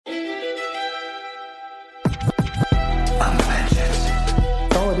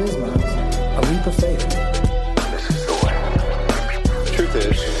leap of faith. This is the way. The truth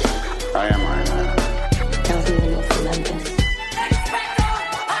is, I am Iron Man. Tell me when you'll remember.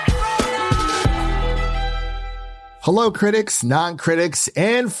 Hello, critics, non-critics,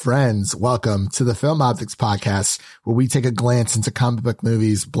 and friends. Welcome to the Film Optics Podcast, where we take a glance into comic book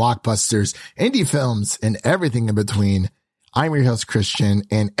movies, blockbusters, indie films, and everything in between. I'm your host, Christian,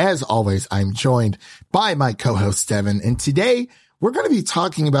 and as always, I'm joined by my co-host, Devin. And today, we're going to be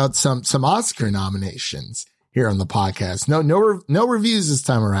talking about some Oscar nominations here on the podcast. No reviews this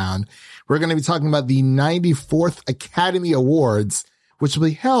time around. We're going to be talking about the 94th Academy Awards, which will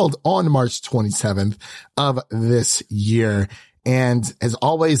be held on March 27th of this year. And as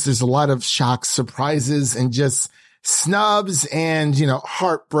always, there's a lot of shocks, surprises, and just snubs and,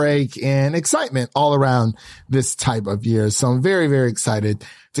 heartbreak and excitement all around this type of year. So I'm very, very excited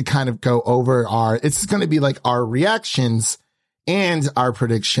to kind of go over it's going to be like our reactions and our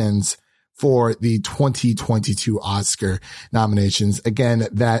predictions for the 2022 Oscar nominations. Again,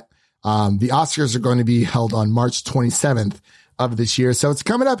 that, the Oscars are going to be held on March 27th of this year. So it's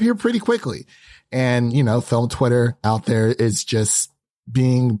coming up here pretty quickly. And, film Twitter out there is just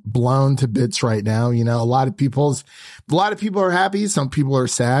being blown to bits right now. A lot of people are happy. Some people are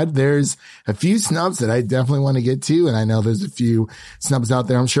sad. There's a few snubs that I definitely want to get to. And I know there's a few snubs out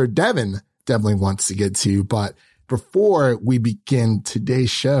there I'm sure Devin definitely wants to get to. But before we begin today's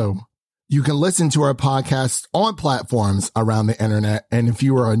show, you can listen to our podcast on platforms around the internet. And if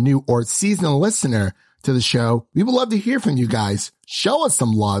you are a new or seasoned listener to the show, we would love to hear from you guys. Show us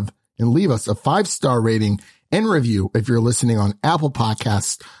some love and leave us a 5-star rating and review if you're listening on Apple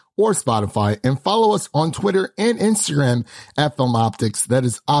Podcasts or Spotify, and follow us on Twitter and Instagram at Film Optics. That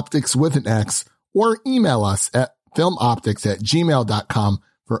is Optics with an X, or email us at filmoptics@gmail.com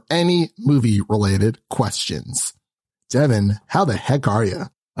for any movie related questions. Devin, how the heck are you?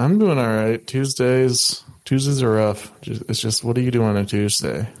 I'm doing all right. Tuesdays are rough. It's just, what do you do on a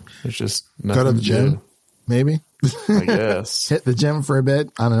Tuesday? It's just nothing. Go to the gym. Maybe. I guess. Hit the gym for a bit.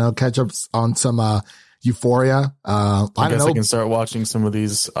 I don't know. Catch up on some Euphoria. I guess I can start watching some of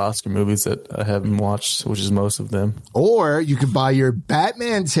these Oscar movies that I haven't watched, which is most of them. Or you could buy your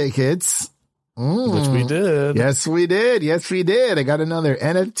Batman tickets. Which we did. Yes, we did. I got another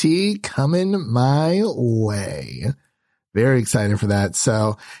NFT coming my way. Very excited for that.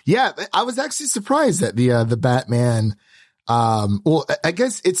 So yeah, I was actually surprised that the Batman, well, I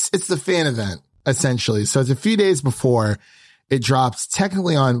guess it's the fan event essentially. So it's a few days before it drops,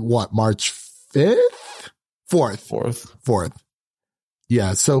 technically on March 5th? 4th.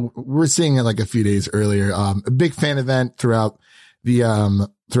 Yeah. So we're seeing it like a few days earlier. A big fan event throughout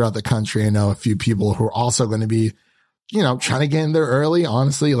the country. I know a few people who are also going to be, trying to get in there early,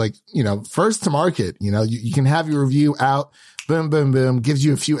 honestly, first to market. You can have your review out, boom, boom, boom, gives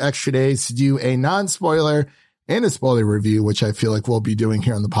you a few extra days to do a non-spoiler and a spoiler review, which I feel like we'll be doing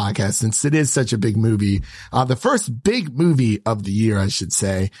here on the podcast since it is such a big movie. The first big movie of the year, I should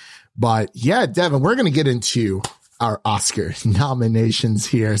say. But yeah, Devin, we're going to get into our Oscar nominations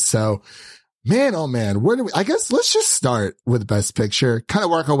here. So, man, oh man, I guess let's just start with Best Picture, kind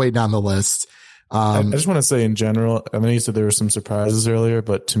of work our way down the list. I just want to say in general, I know you said there were some surprises earlier,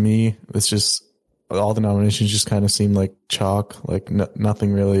 but to me, it's just all the nominations just kind of seem like chalk, like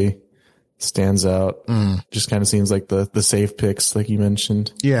nothing really stands out. Just kind of seems like the safe picks, like you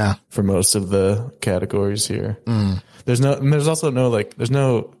mentioned. Yeah. For most of the categories here. There's no Moonlight. There's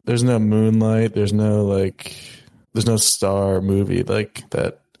no star movie like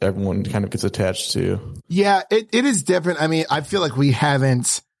that everyone kind of gets attached to. Yeah, it is different. I mean, I feel like we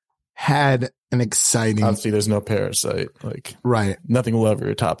haven't had an exciting. Obviously, there's no Parasite. Right. Nothing will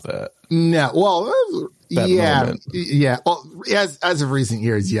ever top that. No. Well, moment. Yeah. Well, as of recent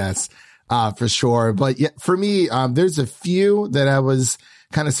years, yes, for sure. But yeah, for me, there's a few that I was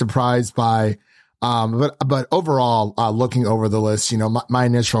kind of surprised by. But overall, looking over the list, my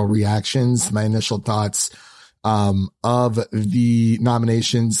initial reactions, my initial thoughts, of the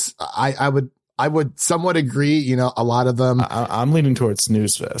nominations, I would somewhat agree, a lot of them. I'm leaning towards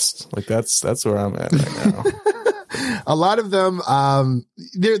Snooze Fest. That's where I'm at right now. A lot of them,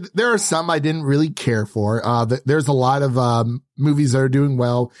 there are some I didn't really care for. There's a lot of, movies that are doing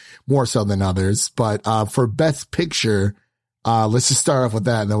well, more so than others. But, for Best Picture, let's just start off with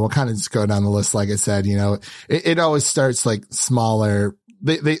that, and then we'll kind of just go down the list. Like I said, it always starts like smaller.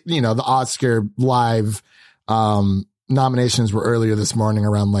 The Oscar live, nominations were earlier this morning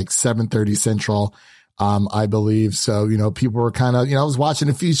around like 7:30 Central. I believe. So, people were kind of, I was watching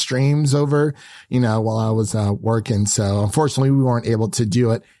a few streams over, while I was, working. So unfortunately we weren't able to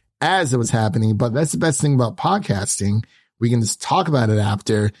do it as it was happening, but that's the best thing about podcasting. We can just talk about it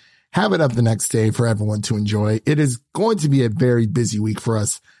after have it up the next day for everyone to enjoy. It is going to be a very busy week for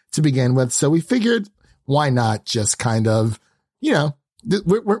us to begin with. So we figured, why not just kind of,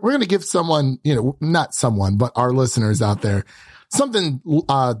 we're going to give someone, not someone, but our listeners out there, something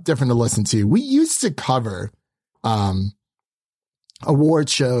different to listen to. We used to cover award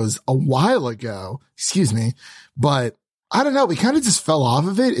shows a while ago, but I don't know. We kind of just fell off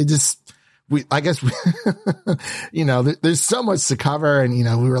of it. There's so much to cover, and,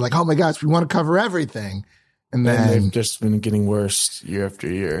 we were like, oh my gosh, we want to cover everything. And then they've just been getting worse year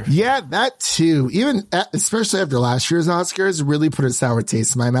after year. Yeah, that too. Especially after last year's Oscars, really put a sour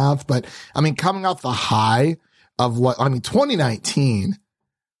taste in my mouth. But I mean, coming off the high of 2019,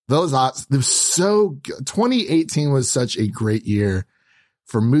 those odds, they're so good. 2018 was such a great year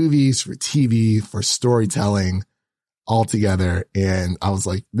for movies, for TV, for storytelling altogether. And I was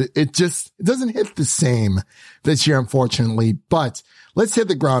like, it doesn't hit the same this year, unfortunately. But let's hit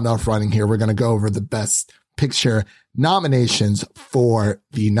the ground off running here. We're going to go over the best picture nominations for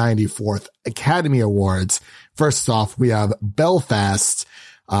the 94th Academy Awards. First off, we have Belfast.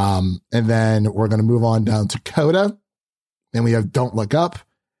 And then we're going to move on down to Coda. Then we have Don't Look Up,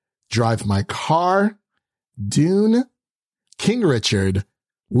 Drive My Car, Dune, King Richard,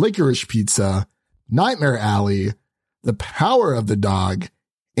 Licorice Pizza, Nightmare Alley, The Power of the Dog,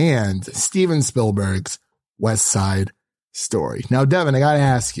 and Steven Spielberg's West Side Story. Now, Devin, I got to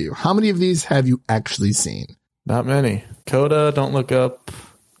ask you, how many of these have you actually seen? Not many. Coda, Don't Look Up,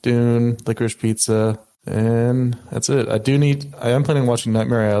 Dune, Licorice Pizza, and that's it. I am planning on watching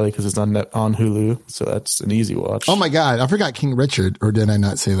Nightmare Alley because it's on Hulu, so that's an easy watch. Oh my God, I forgot King Richard, or did I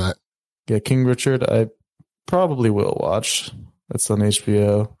not say that? Yeah, King Richard, I probably will watch. That's on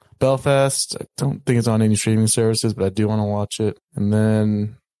HBO. Belfast, I don't think it's on any streaming services, but I do want to watch it. And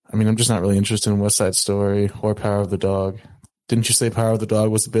then, I'm just not really interested in West Side Story or Power of the Dog. Didn't you say Power of the Dog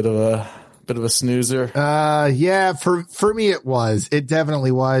was a bit of a snoozer? Yeah, for me it was. It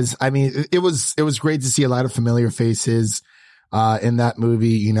definitely was. I mean, it was great to see a lot of familiar faces in that movie.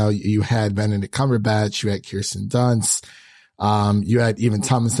 You had Benedict Cumberbatch, you had Kirsten Dunst, you had even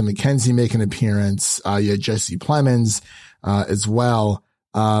Thomasin McKenzie make an appearance. You had Jesse Plemons as well.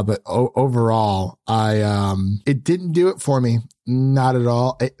 But overall, it didn't do it for me. Not at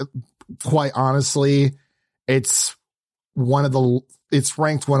all. Quite honestly, it's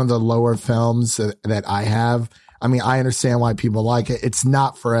ranked one of the lower films that I have. I mean, I understand why people like it. It's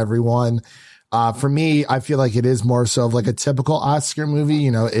not for everyone. For me, I feel like it is more so of like a typical Oscar movie.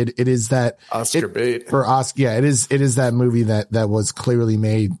 It is that Oscar bait for Oscar. Yeah, it is that movie that was clearly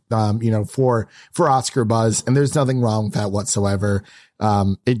made, for Oscar buzz. And there's nothing wrong with that whatsoever.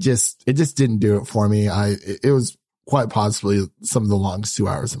 It just didn't do it for me. It was quite possibly some of the longest 2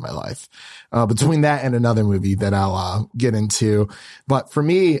 hours of my life, between that and another movie that I'll get into. But for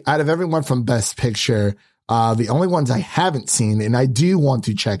me, out of everyone from Best Picture, the only ones I haven't seen, and I do want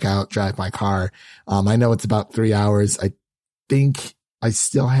to check out Drive My Car. I know it's about 3 hours. I think I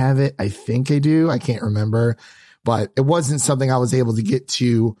still have it. I think I do. I can't remember, but it wasn't something I was able to get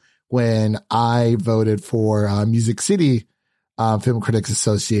to when I voted for Music City Film Critics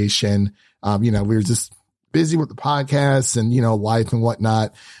Association. We were just busy with the podcast and, life and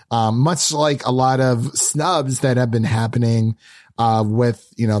whatnot. Much like a lot of snubs that have been happening with,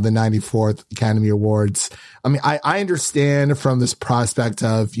 the 94th Academy Awards. I mean, I understand from this prospect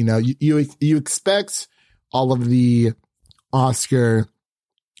of, you expect all of the Oscar,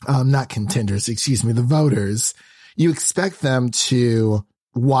 not contenders, the voters, you expect them to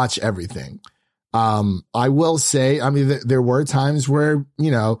watch everything. I will say, there were times where,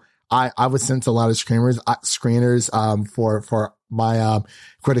 I was sent to a lot of screeners, for my,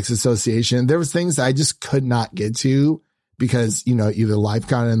 Critics Association. There was things I just could not get to because, either life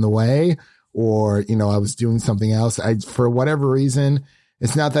got in the way or, I was doing something else. For whatever reason,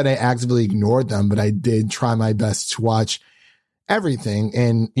 it's not that I actively ignored them, but I did try my best to watch everything.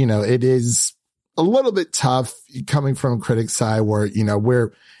 And, it is a little bit tough coming from a critic side where,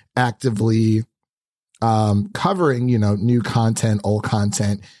 we're actively, covering, new content, old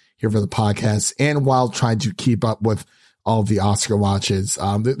content here for the podcast, and while trying to keep up with all of the Oscar watches.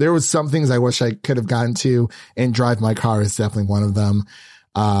 There was some things I wish I could have gotten to, and Drive My Car is definitely one of them.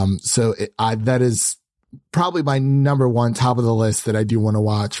 That is probably my number one top of the list that I do want to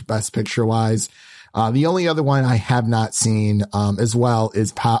watch Best Picture wise. The only other one I have not seen, as well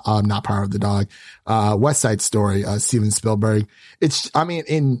is, not Power of the Dog, West Side Story, Steven Spielberg.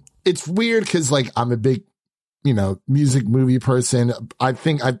 It's weird because I'm a big, music movie person. I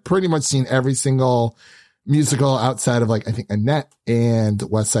think I've pretty much seen every single musical outside of I think Annette and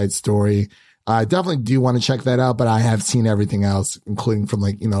West Side Story. I definitely do want to check that out, but I have seen everything else, including from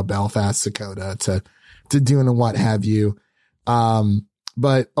like, Belfast, Dakota to Dune and what have you.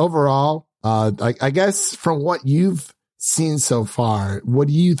 But overall, I guess from what you've seen so far, what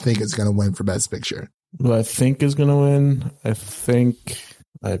do you think is going to win for Best Picture? Who I think is going to win?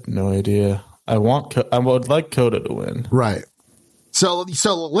 I have no idea. I would like Coda to win. Right. So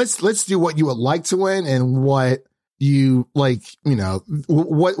let's do what you would like to win and what you like,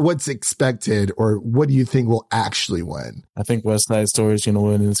 what's expected, or what do you think will actually win? I think West Side Story is going to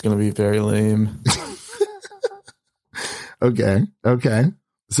win, and it's going to be very lame. Okay.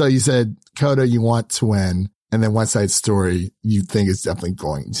 So you said Coda you want to win, and then West Side Story you think is definitely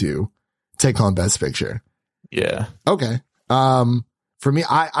going to take home Best Picture. Yeah. Okay. For me,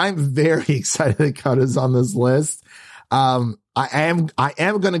 I'm very excited that Coda's on this list. I am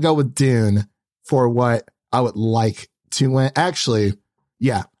going to go with Dune for what I would like to win. Actually,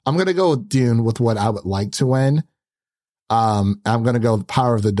 yeah, I'm going to go with Dune with what I would like to win. I'm going to go with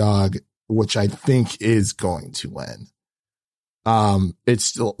Power of the Dog, which I think is going to win. It's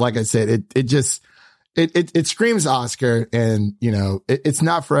still, like I said, it screams Oscar, and it's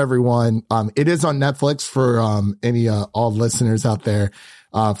not for everyone. It is on Netflix for all listeners out there,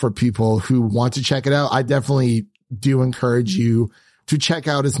 for people who want to check it out. I definitely do encourage you to check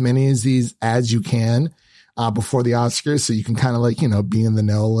out as many of these as you can before the Oscars, so you can kind of be in the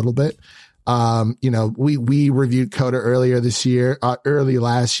know a little bit. We reviewed Coda early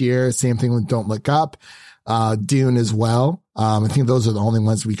last year. Same thing with Don't Look Up, Dune as well. I think those are the only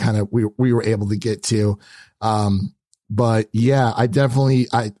ones we were able to get to. But yeah, I definitely,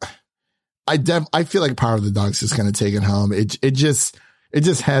 I feel like Power of the Dog's just going to take it home. It just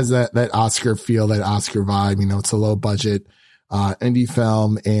has that Oscar feel, that Oscar vibe. It's a low budget, indie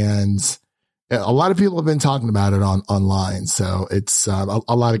film, and a lot of people have been talking about it online. So it's, a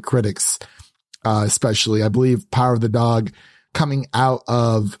lot of critics, especially, I believe Power of the Dog coming out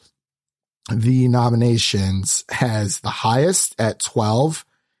of the nominations has the highest at 12,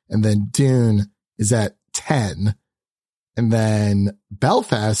 and then Dune is at 10, and then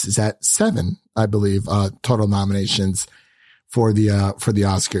Belfast is at 7, I believe, total nominations for the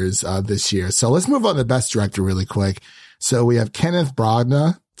Oscars, this year. So let's move on to Best Director really quick. So we have Kenneth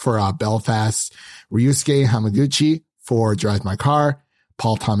Branagh for, Belfast, Ryusuke Hamaguchi for Drive My Car,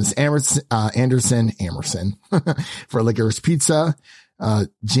 Paul Thomas Anderson for Licorice Pizza,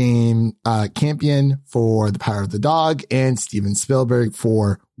 Jane Campion for The Power of the Dog, and Steven Spielberg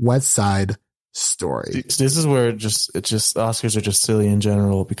for West Side Story. This is where it just Oscars are just silly in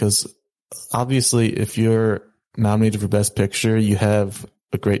general, because obviously if you're nominated for Best Picture, you have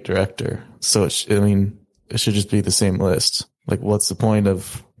a great director. So it should just be the same list. Like, what's the point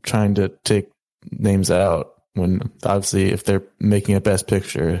of trying to take names out when obviously if they're making a Best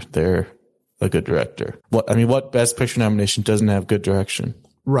Picture, they're a good director? What Best Picture nomination doesn't have good direction?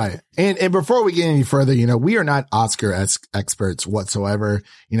 Right. And before we get any further, we are not Oscar experts whatsoever.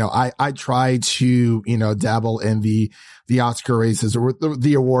 I try to, dabble in the Oscar races or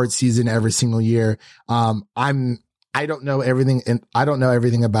the award season every single year. I don't know everything, and I don't know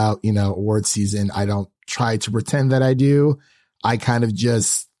everything about, award season. I don't try to pretend that I do. I kind of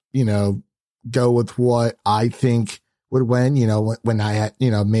just, go with what I think would win, when I had,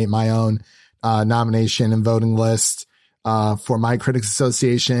 made my own nomination and voting list for my Critics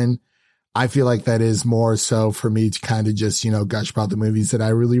Association. I feel like that is more so for me to kind of just, gush about the movies that I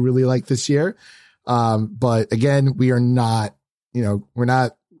really, really like this year. But again, we are not, we're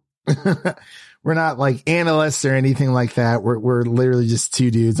not, we're not like analysts or anything like that. We're literally just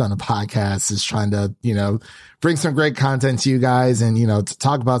two dudes on a podcast just trying to, bring some great content to you guys and, to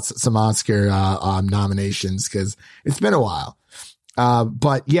talk about some Oscar nominations, because it's been a while.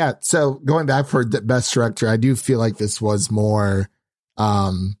 But yeah, so going back for Best Director, I do feel like this was more,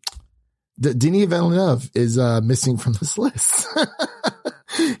 Denis Villeneuve is missing from this list.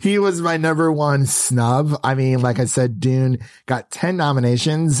 He was my number one snub. Like I said, Dune got 10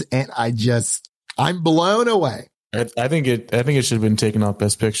 nominations, and I'm blown away. I think it should have been taken off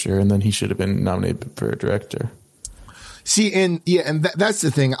Best Picture, and then he should have been nominated for Director. See, and that's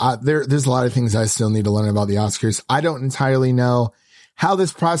the thing. There's a lot of things I still need to learn about the Oscars. I don't entirely know how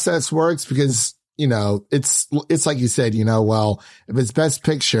this process works, because, it's like you said, well, if it's Best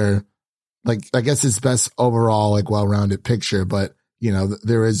Picture, like, I guess it's best overall, like, well-rounded picture, but,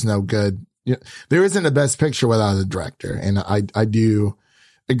 there is no good, there isn't a Best Picture without a director. And I do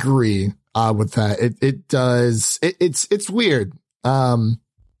agree, with that. It's weird.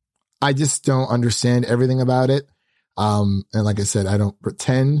 I just don't understand everything about it. And like I said, I don't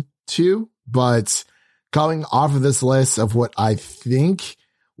pretend to, but going off of this list of what I think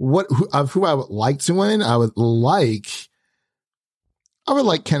who I would like to win, I would like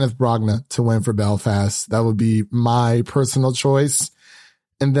Kenneth Branagh to win for Belfast. That would be my personal choice.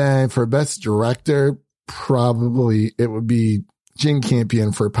 And then for best director, probably it would be Jane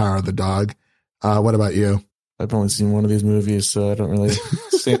Campion for Power of the Dog. What about you? I've only seen one of these movies, so I don't really.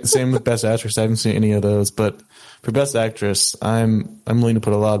 Same with Best Actress. I haven't seen any of those, but for Best Actress, I'm willing to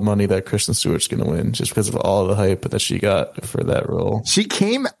put a lot of money that Kristen Stewart's going to win just because of all the hype that she got for that role. She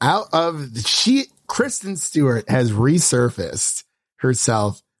came out of Kristen Stewart has resurfaced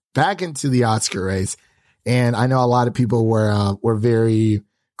herself back into the Oscar race, and I know a lot of people were very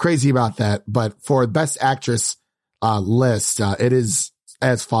crazy about that. But for Best Actress list, it is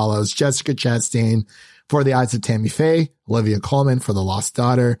as follows: Jessica Chastain for The Eyes of Tammy Faye, Olivia Colman for The Lost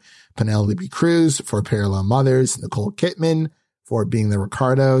Daughter, Penelope Cruz for Parallel Mothers, Nicole Kidman for Being the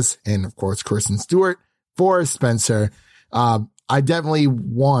Ricardos, and of course, Kristen Stewart for Spencer. I definitely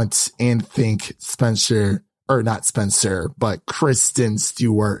want and think but Kristen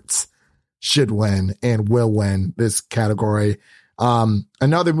Stewart should win and will win this category.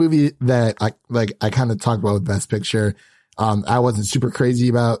 Another movie that I kind of talked about with Best Picture, I wasn't super crazy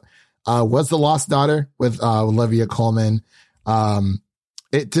about, was The Lost Daughter with Olivia Colman.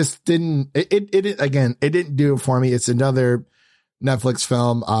 It just didn't, it didn't do it for me. It's another Netflix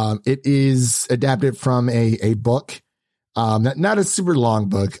film. It is adapted from a book, not a super long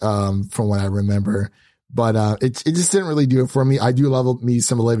book, from what I remember, but it just didn't really do it for me. I do love me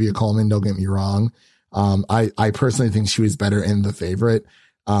some Olivia Colman, don't get me wrong. I personally think she was better in The Favorite.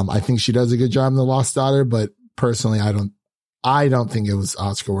 I think she does a good job in The Lost Daughter, but personally, I don't think it was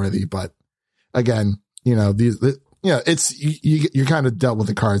Oscar worthy. But again, it's you're kind of dealt with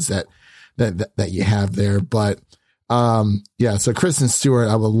the cards that you have there. But so Kristen Stewart,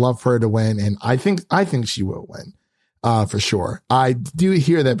 I would love for her to win, and I think she will win for sure. I do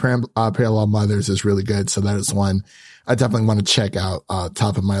hear that Parallel Mothers is really good, so that is one I definitely want to check out,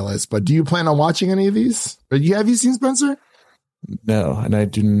 top of my list. But do you plan on watching any of these? Have you seen Spencer? No, and I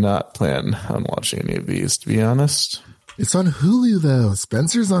do not plan on watching any of these, to be honest. It's on Hulu, though.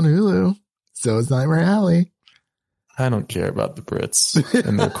 Spencer's on Hulu. So is Nightmare Alley. I don't care about the Brits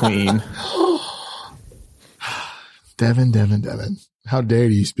and their queen. Devin. How dare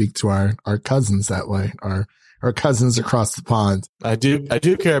you speak to our cousins that way? Our cousins across the pond. I do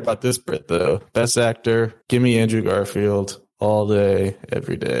care about this Brit, though. Best Actor, give me Andrew Garfield all day,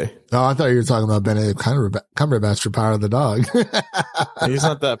 every day. Oh, I thought you were talking about Benedict Cumberbatch for Power of the Dog. He's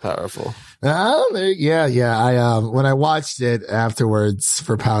not that powerful. Yeah. When I watched it afterwards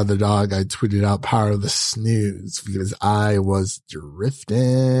for Power of the Dog, I tweeted out Power of the Snooze because I was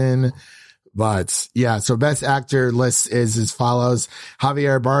drifting. But yeah, so Best Actor list is as follows: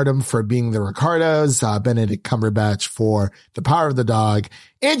 Javier Bardem for Being the Ricardos, Benedict Cumberbatch for The Power of the Dog,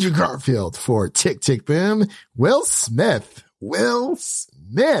 Andrew Garfield for Tick, Tick, Boom, Will Smith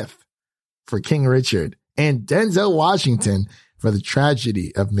for King Richard, and Denzel Washington for The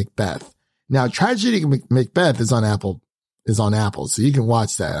Tragedy of Macbeth. Now, Tragedy of Macbeth is on Apple, so you can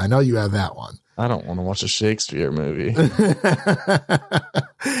watch that. I know you have that one. I don't want to watch a Shakespeare movie.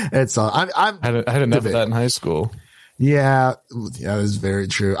 It's all. I had enough of that in high school. Yeah, that is very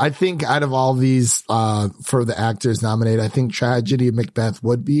true. I think out of all these, for the actors nominated, I think Tragedy of Macbeth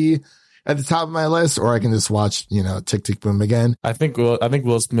would be at the top of my list, or I can just watch, Tick, Tick, Boom again. I think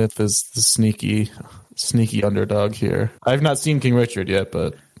Will Smith is the sneaky underdog here. I've not seen King Richard yet,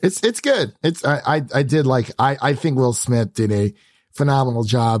 but it's good. I think Will Smith did a phenomenal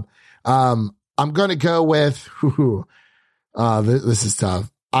job. I'm going to go with, this is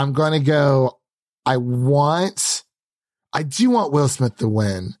tough. I'm going to go, I do want Will Smith to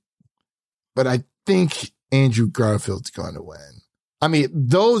win, but I think Andrew Garfield's going to win. I mean,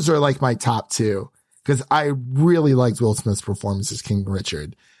 those are like my top two because I really liked Will Smith's performance as King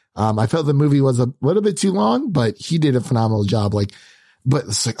Richard. I felt the movie was a little bit too long, but he did a phenomenal job. But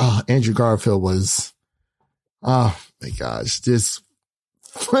it's like, Andrew Garfield was, oh my gosh, just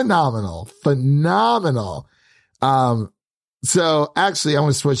phenomenal. So actually, I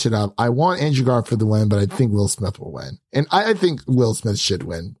want to switch it up. I want Andrew Garfield to win, but I think Will Smith will win. And I think Will Smith should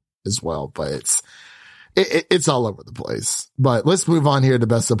win as well, but it's all over the place. But let's move on here to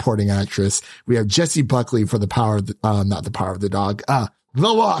Best Supporting Actress. We have Jessie Buckley for The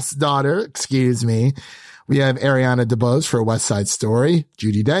Lost Daughter, excuse me. We have Ariana DeBose for West Side Story,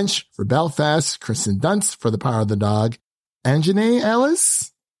 Judi Dench for Belfast, Kristen Dunst for The Power of the Dog, and Janae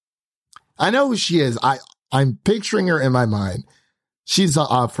Ellis. I know who she is. I'm picturing her in my mind. She's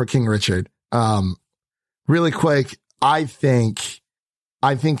for King Richard. Really quick, I think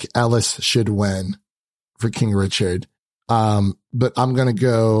Ellis should win for King Richard. But I'm going to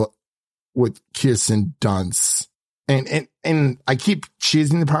go with Kirsten Dunst. And I keep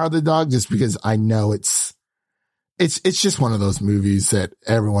choosing The Power of the Dog just because I know it's just one of those movies that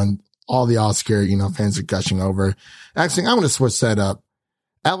all the Oscar, fans are gushing over. Actually, I'm going to switch that up.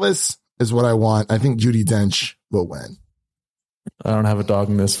 Ellis is what I want. I think Judi Dench will win. I don't have a dog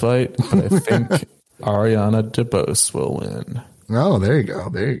in this fight, but I think Ariana DeBose will win. Oh, there you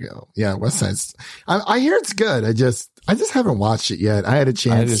go. Yeah, West Side. I hear it's good. I just haven't watched it yet. I had a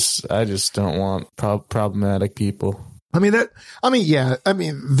chance. I just don't want problematic people.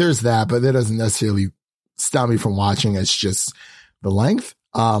 There's that, but that doesn't necessarily stop me from watching. It's just the length.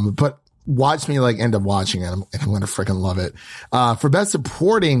 But watch me end up watching it. I'm going to freaking love it. For Best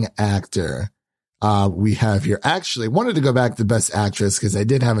Supporting Actor, we have here, actually wanted to go back to Best Actress because I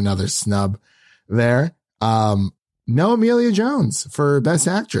did have another snub there. No Amelia Jones for Best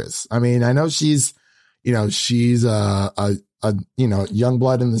Actress. I know she's a young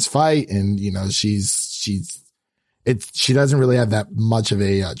blood in this fight, and she doesn't really have that much of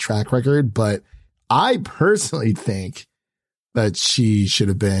a track record, but I personally think that she should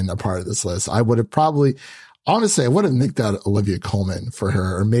have been a part of this list. I would have honestly nicked out Olivia Colman for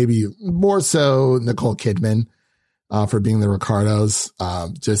her, or maybe more so Nicole Kidman, for being the Ricardos. I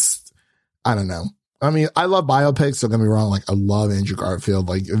don't know. I love biopics. Don't get me wrong. I love Andrew Garfield.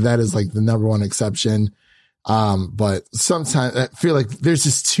 That is the number one exception. But sometimes I feel like there's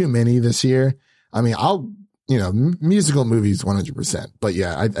just too many this year. Musical movies 100%. But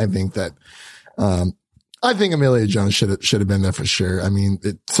yeah, I think that, I think Amelia Jones should have been there for sure.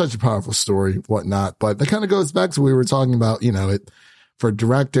 It's such a powerful story, whatnot, but that kind of goes back to what we were talking about, for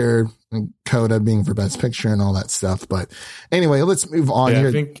director and Coda being for Best Picture and all that stuff. But anyway, let's move on here.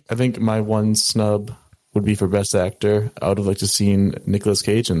 I think my one snub would be for Best Actor. I would have liked to seen Nicolas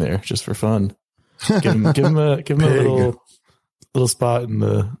Cage in there just for fun. Give him a little spot in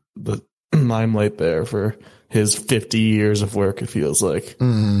the limelight there for his 50 years of work. It feels like.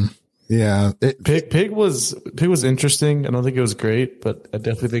 Yeah. Pig was interesting. I don't think it was great, but I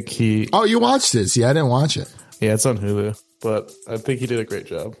definitely think Oh, you watched this? Yeah, I didn't watch it. Yeah, it's on Hulu, but I think he did a great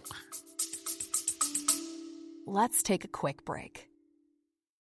job. Let's take a quick break.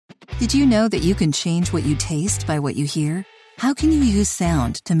 Did you know that you can change what you taste by what you hear? How can you use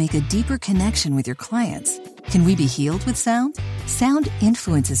sound to make a deeper connection with your clients? Can we be healed with sound? Sound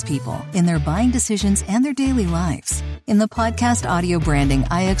influences people in their buying decisions and their daily lives. In the podcast Audio Branding,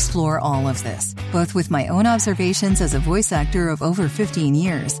 I explore all of this, both with my own observations as a voice actor of over 15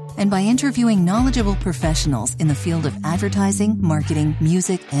 years and by interviewing knowledgeable professionals in the field of advertising, marketing,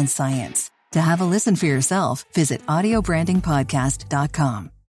 music, and science. To have a listen for yourself, visit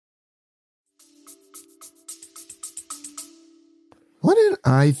audiobrandingpodcast.com. What did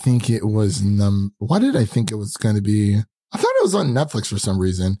I think it was? What did I think it was going to be? I thought it was on Netflix for some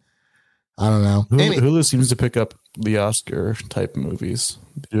reason. I don't know. Hulu seems to pick up the Oscar type movies.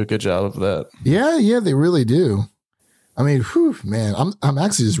 They do a good job of that. Yeah, they really do. Man, I'm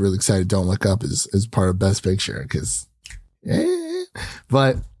actually just really excited. Don't Look Up is part of Best Picture because,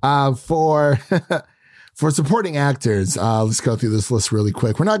 But for supporting actors, let's go through this list really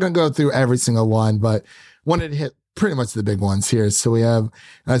quick. We're not going to go through every single one, but wanted to hit pretty much the big ones here. So we have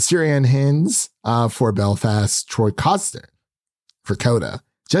Sirianne Hinds for Belfast, Troy Kotsur for Coda,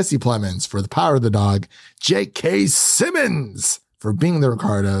 Jesse Plemons for The Power of the Dog, J.K. Simmons for Being the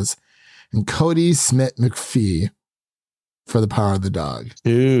Ricardos, and Cody Smith-McPhee for The Power of the Dog.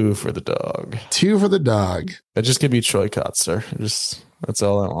 Two for the dog. That just could be Troy Kotsur. That's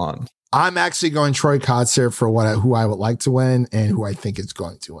all I want. I'm actually going Troy Kotsur for who I would like to win and who I think is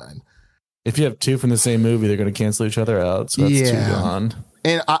going to win. If you have two from the same movie, they're going to cancel each other out. So that's two gone.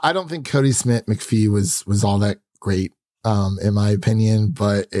 And I don't think Cody Smith-McPhee was all that great, in my opinion,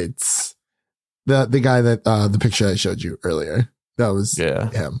 but it's the guy that, the picture I showed you earlier, that was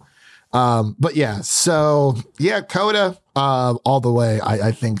him. But yeah, so yeah, Coda, all the way.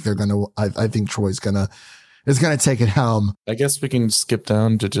 I think I think Troy's is going to take it home. I guess we can skip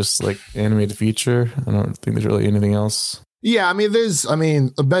down to just animated feature. I don't think there's really anything else. Yeah,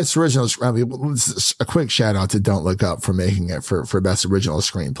 best original. A quick shout out to Don't Look Up for making it for best original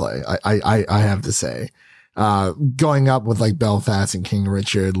screenplay. I have to say, going up with Belfast and King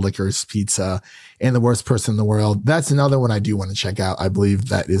Richard, Licorice Pizza, and The Worst Person in the World. That's another one I do want to check out. I believe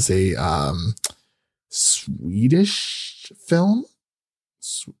that is a Swedish film.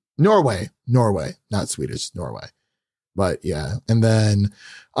 Norway, not Swedish, Norway. But yeah, and then,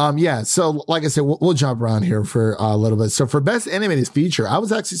 so like I said, we'll jump around here for a little bit. So for best animated feature, I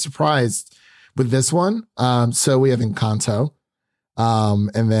was actually surprised with this one. So we have Encanto,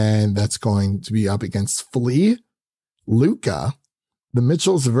 and then that's going to be up against Flea, Luca, The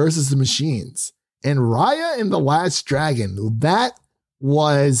Mitchells versus the Machines, and Raya and the Last Dragon. That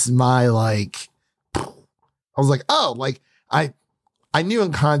was my I was like, oh, I knew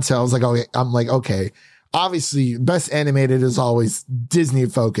Encanto. I was like, okay, I'm like, okay, obviously best animated is always Disney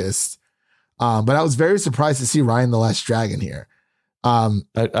focused. But I was very surprised to see Raya and the Last Dragon here.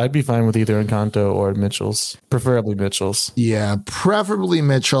 I'd be fine with either Encanto or Mitchell's, preferably Mitchell's. Yeah, preferably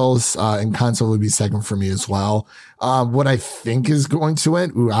Mitchell's. Encanto would be second for me as well. What I think is going to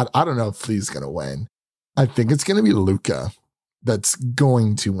win, I don't know if he's going to win. I think it's going to be Luca that's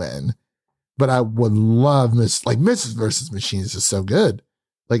going to win. But I would love Mrs. versus Machines is so good.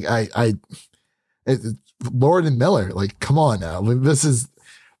 Like Lord and Miller, like, come on now.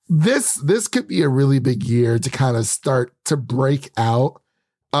 This could be a really big year to kind of start to break out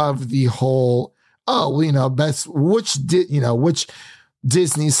of the whole, which Disney /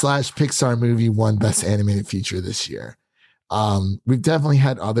 Pixar movie won best animated feature this year. We've definitely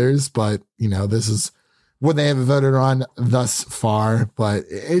had others, but this is what they have voted on thus far, but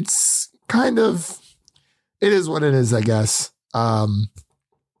it's kind of, it is what it is, I guess. I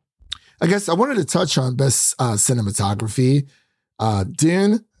guess I wanted to touch on best cinematography.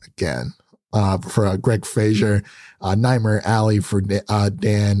 Dune, again, for Greg Fraser, Nightmare Alley for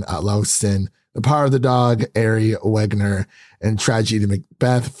Dan Laustin, The Power of the Dog, Ari Wegner, and Tragedy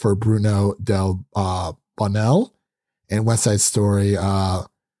Macbeth for Bruno Del Bonnell, and West Side Story,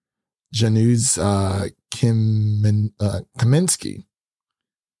 Janusz Kaminski.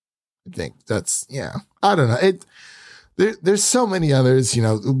 I think that's, yeah, I don't know. There's so many others,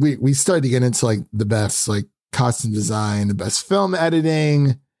 we started to get into the best, costume design, the best film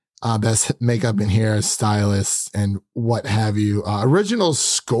editing, best makeup and hair stylists, and what have you. Original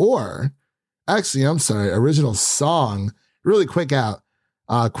score. Actually, I'm sorry. Original song. Really quick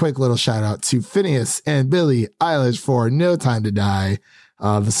little shout out to Phineas and Billie Eilish for No Time to Die.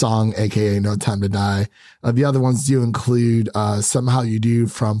 The song, aka No Time to Die. The other ones do include Somehow You Do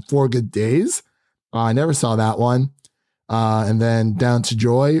from 4 Good Days. I never saw that one. And then Down to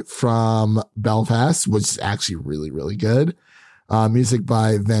Joy from Belfast, which is actually really, really good. Music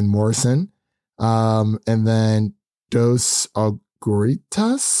by Van Morrison. And then Dos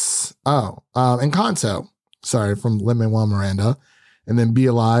Auguritas. Encanto. Sorry, from Lin-Manuel Miranda. And then Be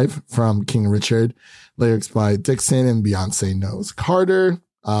Alive from King Richard. Lyrics by Dixon and Beyonce Knows Carter.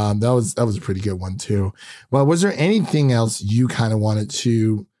 That was a pretty good one too. Well, was there anything else you kind of wanted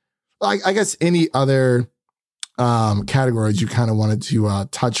to, I guess any other categories you kind of wanted to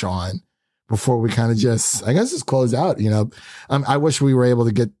touch on before we kind of just close out? I wish we were able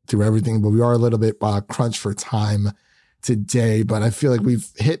to get through everything, but we are a little bit crunched for time today. But I feel like we've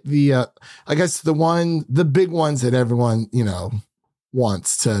hit the the big ones that everyone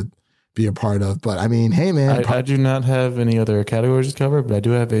wants to be a part of. But I mean, hey man, I do not have any other categories to cover, but I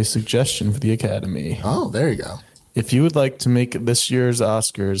do have a suggestion for the Academy. Oh, there you go. If you would like to make this year's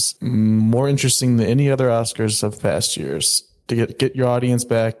Oscars more interesting than any other Oscars of past years, to get your audience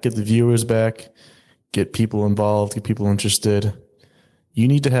back, get the viewers back, get people involved, get people interested, you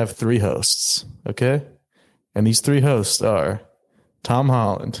need to have 3 hosts, okay? And these 3 hosts are Tom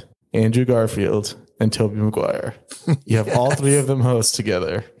Holland, Andrew Garfield, and Tobey Maguire. You have all 3 of them host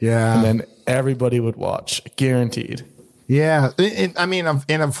together. Yeah. And then everybody would watch, guaranteed. Yeah.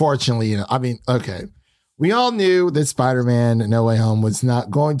 Unfortunately, okay. We all knew that Spider-Man No Way Home was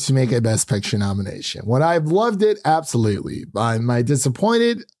not going to make a Best Picture nomination. Would I have loved it? Absolutely. Am I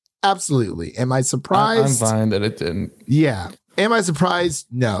disappointed? Absolutely. Am I surprised? I'm fine that it didn't. Yeah. Am I surprised?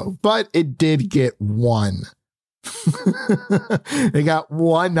 No. But it did get 1. They got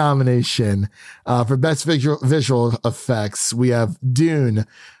 1 nomination for Best Visual Effects. We have Dune,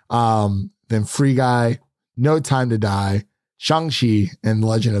 then Free Guy, No Time to Die, Shang-Chi, and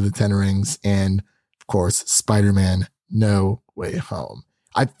Legend of the Ten Rings, and of course, Spider-Man No Way Home.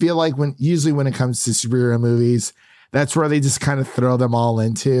 I feel like usually when it comes to superhero movies, that's where they just kind of throw them all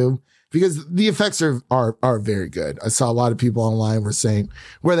into, because the effects are very good. I saw a lot of people online were saying,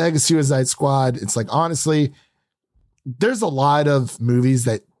 where the heck is Suicide Squad? It's like, honestly, there's a lot of movies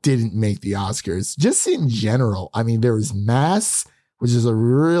that didn't make the Oscars, just in general. I mean, there was Mass, which is a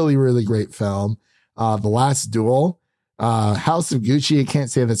really, really great film. The Last Duel, House of Gucci. I can't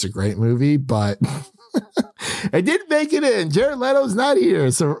say that's a great movie, but it did make it in. Jared Leto's not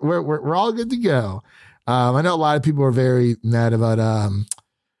here, so we're all good to go. I know a lot of people are very mad about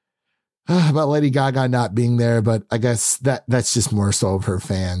Lady Gaga not being there, but I guess that's just more so of her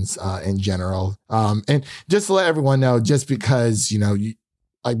fans in general. And just to let everyone know, just because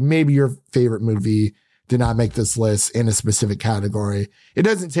maybe your favorite movie did not make this list in a specific category, it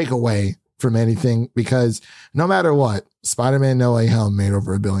doesn't take away from anything, because no matter what, Spider-Man No Way Home made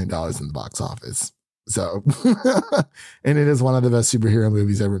over $1 billion in the box office. So, and it is one of the best superhero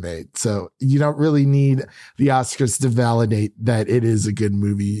movies ever made. So you don't really need the Oscars to validate that it is a good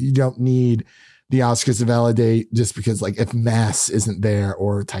movie. You don't need the Oscars to validate just because, like, if Mass isn't there,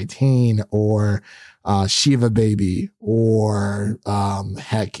 or Titan, or Shiva Baby, or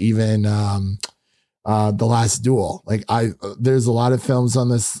heck, even The Last Duel. Like, there's a lot of films on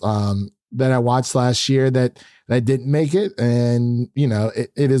this that I watched last year that didn't make it, and you know,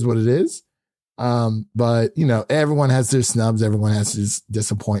 it is what it is. But you know, everyone has their snubs, everyone has his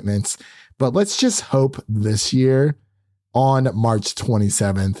disappointments. But let's just hope this year on March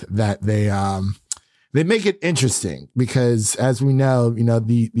 27th that they make it interesting, because as we know, you know,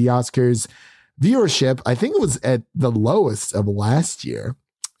 the Oscars viewership, I think it was at the lowest of last year.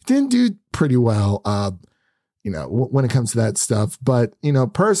 It didn't do pretty well, you know, when it comes to that stuff. But, you know,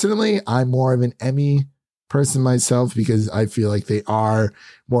 personally, I'm more of an Emmy person myself, because I feel like they are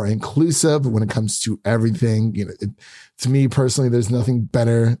more inclusive when it comes to everything. You know, to me personally, there's nothing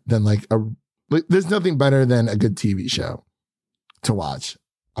better than a good TV show to watch.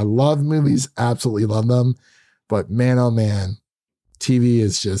 I love movies, absolutely love them, but man, oh man, TV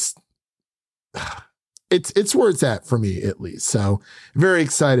is just, it's where it's at for me, at least. So very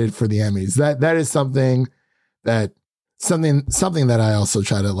excited for the Emmys. That is something that I also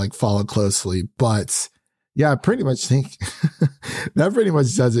try to like follow closely. But yeah, I pretty much think that pretty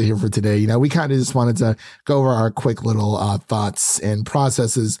much does it here for today. You know, we kind of just wanted to go over our quick little thoughts and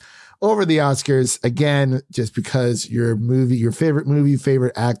processes over the Oscars. Again, just because your favorite movie,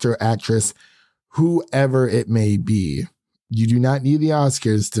 favorite actor, actress, whoever it may be, you do not need the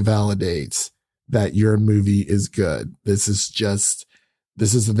Oscars to validate that your movie is good. This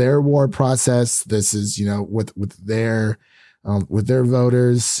is their award process. This is, you know, with their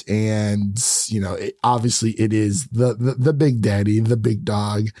voters, and you know, obviously it is the big daddy, the big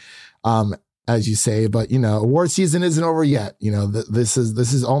dog, as you say. But you know, award season isn't over yet. You know, this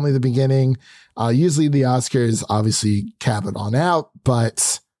is only the beginning. Usually the Oscars obviously cap it on out,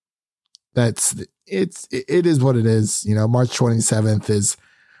 but it is what it is. You know, March 27th is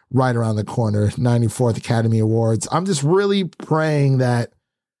right around the corner. 94th Academy Awards. I'm just really praying that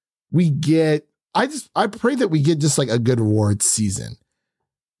we get. I pray that we get just like a good awards season,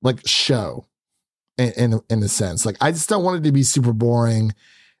 like show, in a sense. Like, I just don't want it to be super boring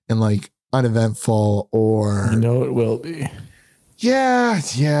and like uneventful, or you know, it will be. Yeah.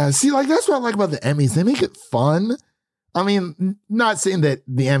 See, like, that's what I like about the Emmys. They make it fun. I mean, not saying that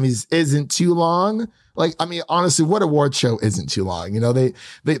the Emmys isn't too long. Like, I mean, honestly, what award show isn't too long? You know,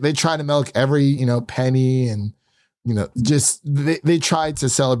 they try to milk every, you know, penny, and you know, just they try to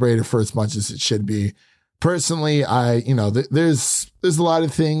celebrate it for as much as it should be. Personally, there's a lot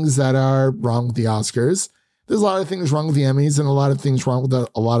of things that are wrong with the Oscars. There's a lot of things wrong with the Emmys, and a lot of things wrong with a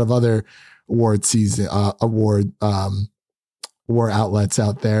lot of other award outlets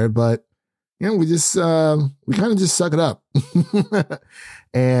out there. But you know, we kind of just suck it up.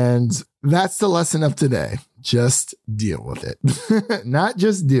 And that's the lesson of today. Just deal with it. Not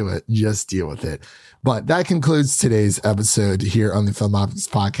just do it, just deal with it. But that concludes today's episode here on the Film Optics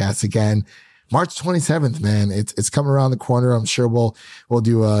Podcast. Again, March 27th, man, it's coming around the corner. I'm sure we'll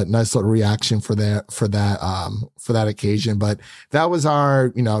do a nice little reaction for that occasion. But that was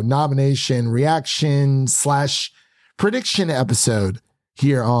our, you know, nomination, reaction / prediction episode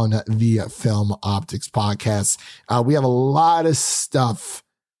here on the Film Optics Podcast. We have a lot of stuff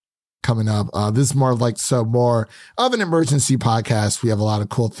coming up. This is more of an emergency podcast. We have a lot of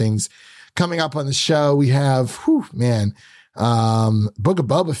cool things coming up on the show. We have, Book of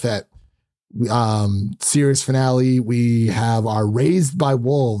Boba Fett series finale. We have our Raised by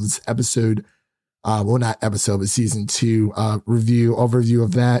Wolves episode. Not episode, but season 2 overview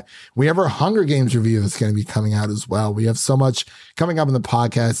of that. We have our Hunger Games review that's going to be coming out as well. We have so much coming up in the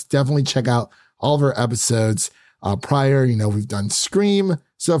podcast. Definitely check out all of our episodes prior. You know, we've done Scream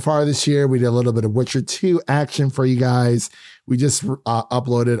so far this year. We did a little bit of Witcher 2 action for you guys. We just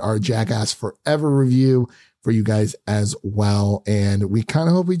uploaded our Jackass Forever review for you guys as well. And we kind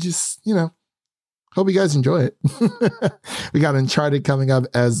of hope hope you guys enjoy it. We got Uncharted coming up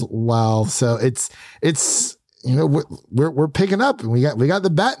as well. So it's, you know, we're picking up, and we got the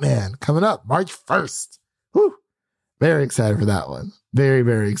Batman coming up March 1st. Whew. Very excited for that one. Very,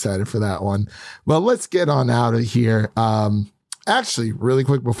 very excited for that one. Well, let's get on out of here. Actually, really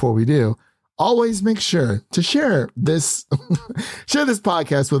quick before we do, always make sure to share this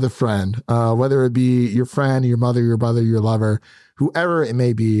podcast with a friend, whether it be your friend, your mother, your brother, your lover, whoever it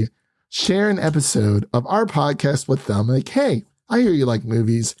may be. Share an episode of our podcast with them. Like, hey, I hear you like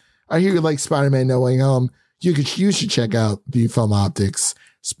movies. I hear you like Spider-Man No Way Home. You should check out the Film Optics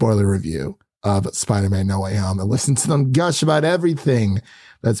spoiler review of Spider-Man No Way Home and listen to them gush about everything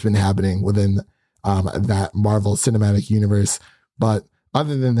that's been happening within that Marvel Cinematic Universe. But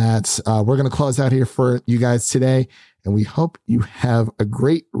other than that, we're going to close out here for you guys today, and we hope you have a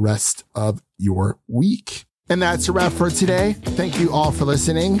great rest of your week. And that's a wrap for today. Thank you all for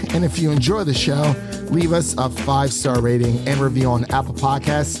listening. And if you enjoy the show, leave us a 5-star rating and review on Apple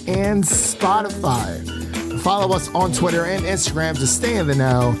Podcasts and Spotify. Follow us on Twitter and Instagram to stay in the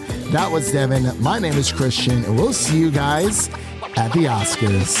know. That was Devin. My name is Christian, and we'll see you guys at the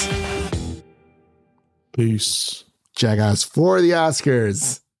Oscars. Peace. Jackass for the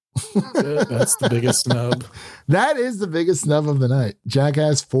Oscars. That's the biggest snub. That is the biggest snub of the night.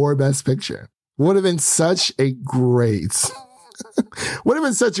 Jackass for Best Picture. Would have been such a great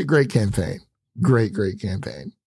campaign. Great campaign.